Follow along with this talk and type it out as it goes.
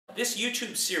This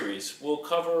YouTube series will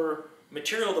cover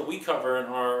material that we cover in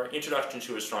our Introduction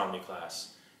to Astronomy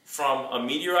class, from a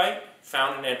meteorite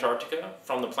found in Antarctica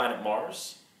from the planet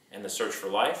Mars and the search for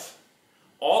life,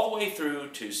 all the way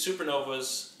through to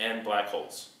supernovas and black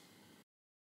holes.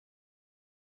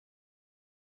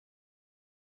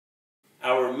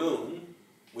 Our moon,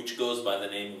 which goes by the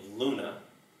name of Luna,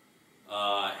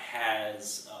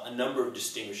 has a number of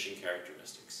distinguishing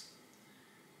characteristics.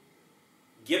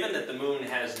 Given that the moon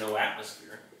has no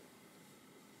atmosphere,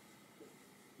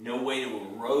 no way to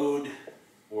erode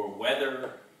or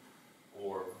weather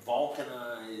or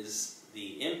vulcanize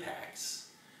the impacts,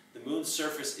 the moon's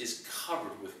surface is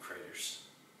covered with craters.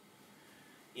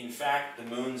 In fact, the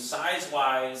moon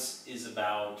size-wise is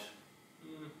about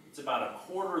a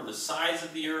quarter the size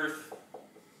of the Earth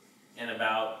and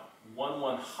about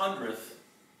 1/100th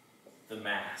the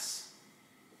mass.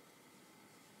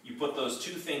 You put those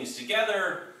two things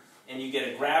together and you get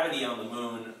a gravity on the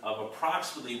moon of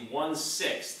approximately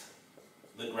 1/6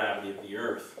 the gravity of the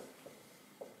Earth.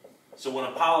 So when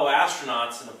Apollo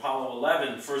astronauts in Apollo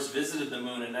 11 first visited the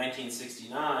moon in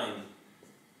 1969,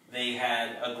 they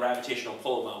had a gravitational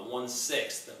pull about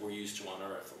 1/6 that we're used to on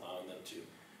Earth, allowing them to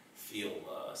feel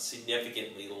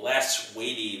significantly less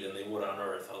weighty than they would on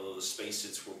Earth, although the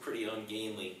spacesuits were pretty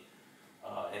ungainly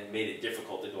and made it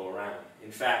difficult to go around.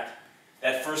 In fact,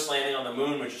 that first landing on the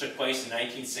moon, which took place in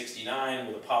 1969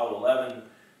 with Apollo 11,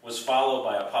 was followed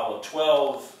by Apollo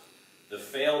 12, the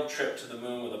failed trip to the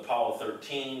moon with Apollo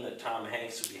 13 that Tom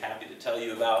Hanks would be happy to tell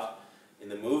you about in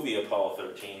the movie Apollo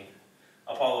 13,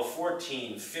 Apollo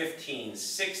 14, 15,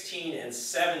 16, and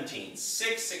 17,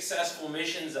 6 successful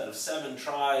missions out of 7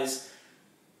 tries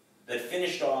that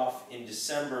finished off in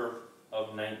December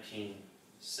of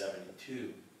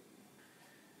 1972.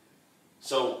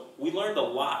 So we learned a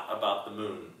lot about the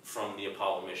moon from the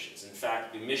Apollo missions. In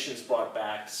fact, the missions brought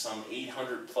back some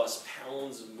 800 plus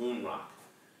pounds of moon rock.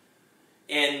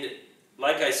 And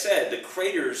like I said, the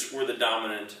craters were the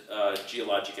dominant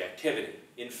geologic activity.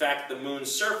 In fact, the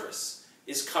moon's surface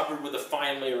is covered with a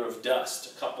fine layer of dust,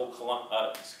 a couple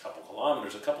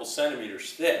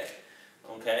centimeters thick,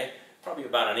 okay? Probably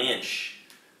about an inch.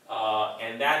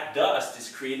 And that dust is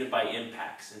created by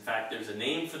impacts. In fact, there's a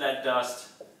name for that dust.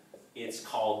 It's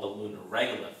called the lunar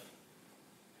regolith.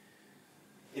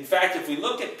 In fact, if we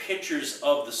look at pictures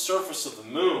of the surface of the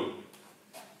moon,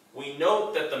 we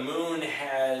note that the moon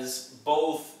has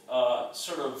both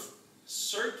sort of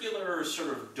circular,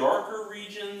 sort of darker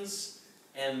regions,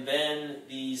 and then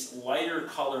these lighter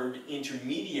colored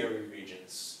intermediary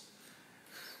regions.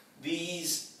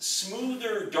 These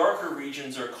smoother, darker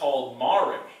regions are called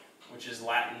mare, which is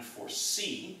Latin for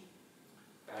sea.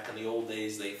 Back in the old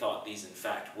days, they thought these, in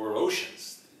fact, were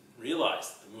oceans. They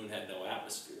realized that the moon had no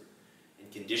atmosphere and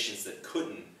conditions that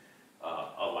couldn't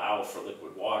allow for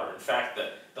liquid water. In fact,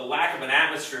 the lack of an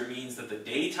atmosphere means that the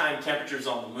daytime temperatures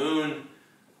on the moon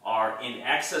are in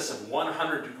excess of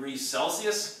 100 degrees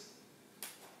Celsius,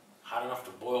 hot enough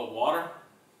to boil water.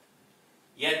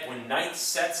 Yet when night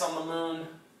sets on the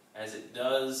moon, as it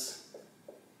does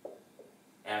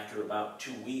after about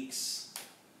 2 weeks,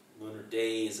 lunar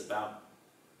day is about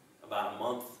a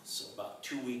month, so about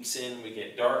 2 weeks in, we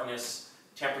get darkness.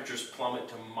 Temperatures plummet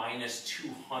to minus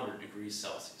 200 degrees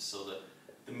Celsius. So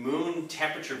the moon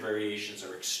temperature variations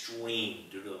are extreme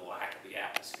due to the lack of the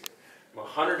atmosphere. From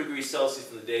 100 degrees Celsius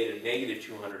in the day to negative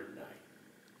 200 at night.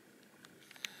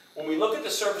 When we look at the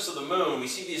surface of the moon, we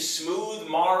see these smooth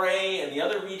mare, and the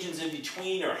other regions in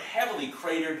between are heavily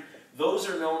cratered. Those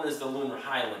are known as the Lunar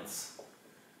Highlands.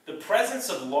 The presence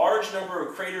of large number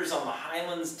of craters on the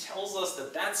highlands tells us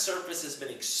that that surface has been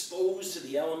exposed to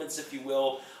the elements, if you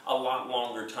will, a lot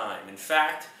longer time. In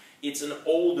fact, it's an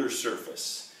older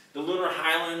surface. The lunar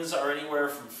highlands are anywhere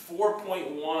from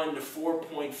 4.1 to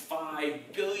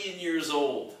 4.5 billion years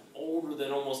old, older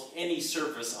than almost any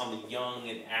surface on the young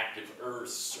and active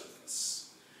Earth's surface.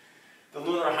 The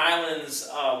lunar highlands,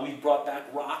 we've brought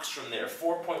back rocks from there,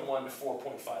 4.1 to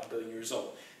 4.5 billion years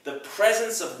old. The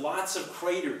presence of lots of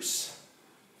craters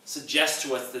suggests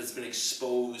to us that it's been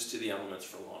exposed to the elements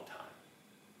for a long time.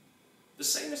 The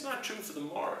same is not true for the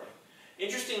mare.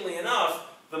 Interestingly enough,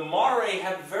 the mare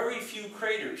have very few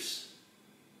craters.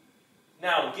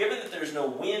 Now, given that there's no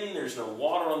wind, there's no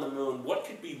water on the moon, what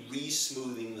could be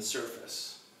re-smoothing the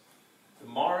surface? The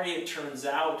mare, it turns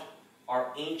out,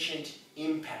 are ancient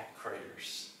impact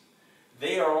craters.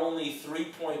 They are only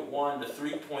 3.1 to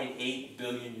 3.8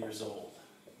 billion years old.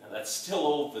 Now, that's still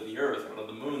old for the Earth, but on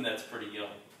the moon, that's pretty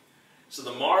young. So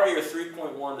the mare are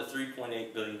 3.1 to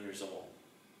 3.8 billion years old.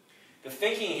 The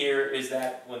thinking here is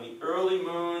that when the early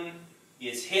moon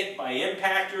is hit by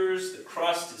impactors, the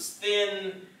crust is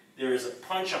thin, There's a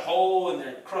punch a hole in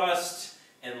that crust,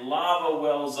 and lava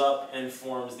wells up and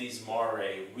forms these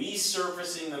mare,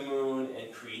 resurfacing the moon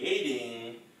and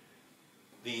creating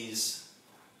these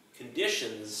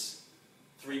conditions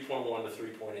 3.1 to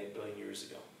 3.8 billion years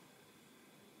ago.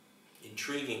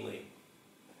 Intriguingly,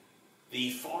 the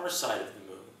far side of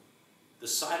the moon, the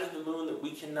side of the moon that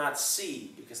we cannot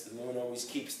see because the moon always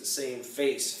keeps the same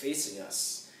face facing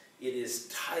us, it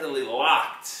is tidally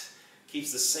locked,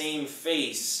 keeps the same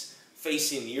face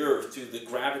facing the Earth through the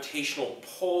gravitational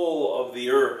pull of the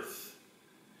Earth.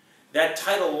 That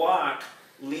tidal lock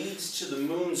leads to the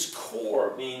moon's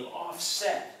core being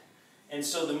offset. And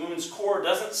so the moon's core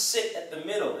doesn't sit at the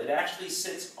middle, it actually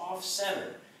sits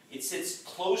off-center. It sits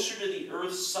closer to the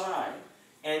Earth's side.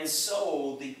 And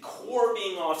so the core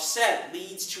being offset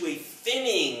leads to a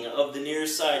thinning of the near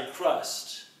side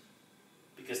crust,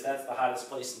 because that's the hottest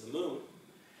place in the moon,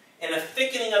 and a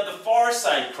thickening of the far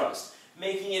side crust,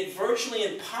 making it virtually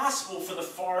impossible for the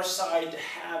far side to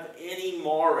have any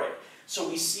mare. So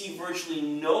we see virtually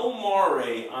no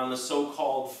mare on the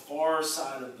so-called far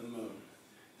side of the moon,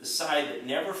 the side that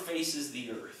never faces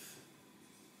the Earth.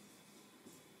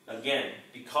 Again,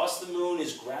 because the moon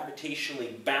is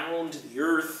gravitationally bound to the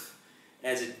Earth,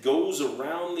 as it goes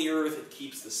around the Earth, it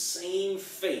keeps the same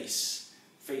face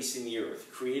facing the Earth,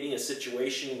 creating a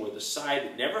situation where the side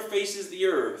that never faces the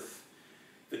Earth,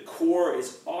 the core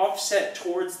is offset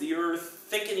towards the Earth,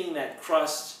 thickening that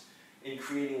crust and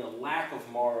creating a lack of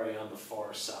mare on the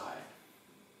far side.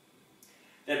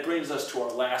 That brings us to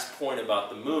our last point about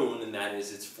the moon, and that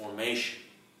is its formation.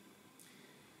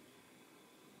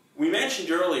 We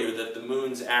mentioned earlier that the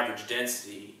moon's average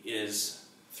density is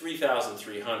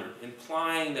 3,300,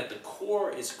 implying that the core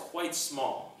is quite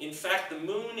small. In fact, the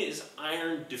moon is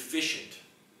iron deficient.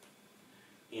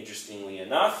 Interestingly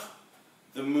enough,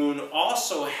 the moon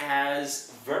also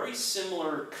has very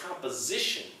similar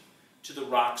composition to the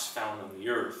rocks found on the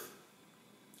Earth.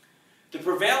 The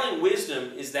prevailing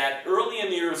wisdom is that early in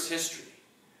the Earth's history,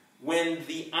 when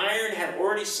the iron had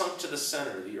already sunk to the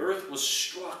center, the Earth was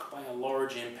struck by a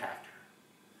large impactor.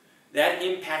 That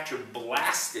impactor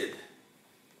blasted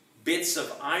bits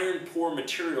of iron-poor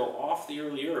material off the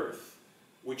early Earth,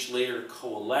 which later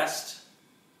coalesced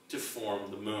to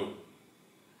form the moon.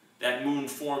 That moon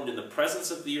formed in the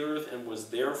presence of the Earth and was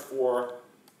therefore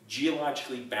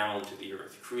geologically bound to the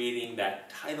Earth, creating that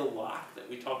tidal lock that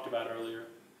we talked about earlier,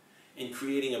 and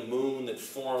creating a moon that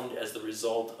formed as the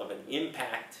result of an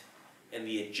impact and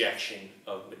the ejection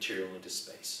of material into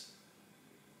space.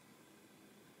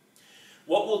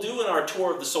 What we'll do in our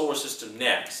tour of the solar system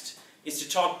next is to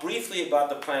talk briefly about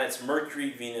the planets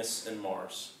Mercury, Venus, and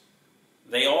Mars.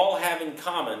 They all have in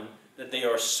common that they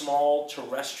are small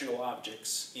terrestrial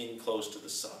objects in close to the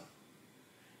Sun.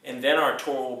 And then our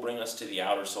tour will bring us to the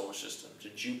outer solar system, to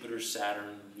Jupiter,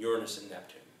 Saturn, Uranus, and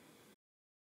Neptune.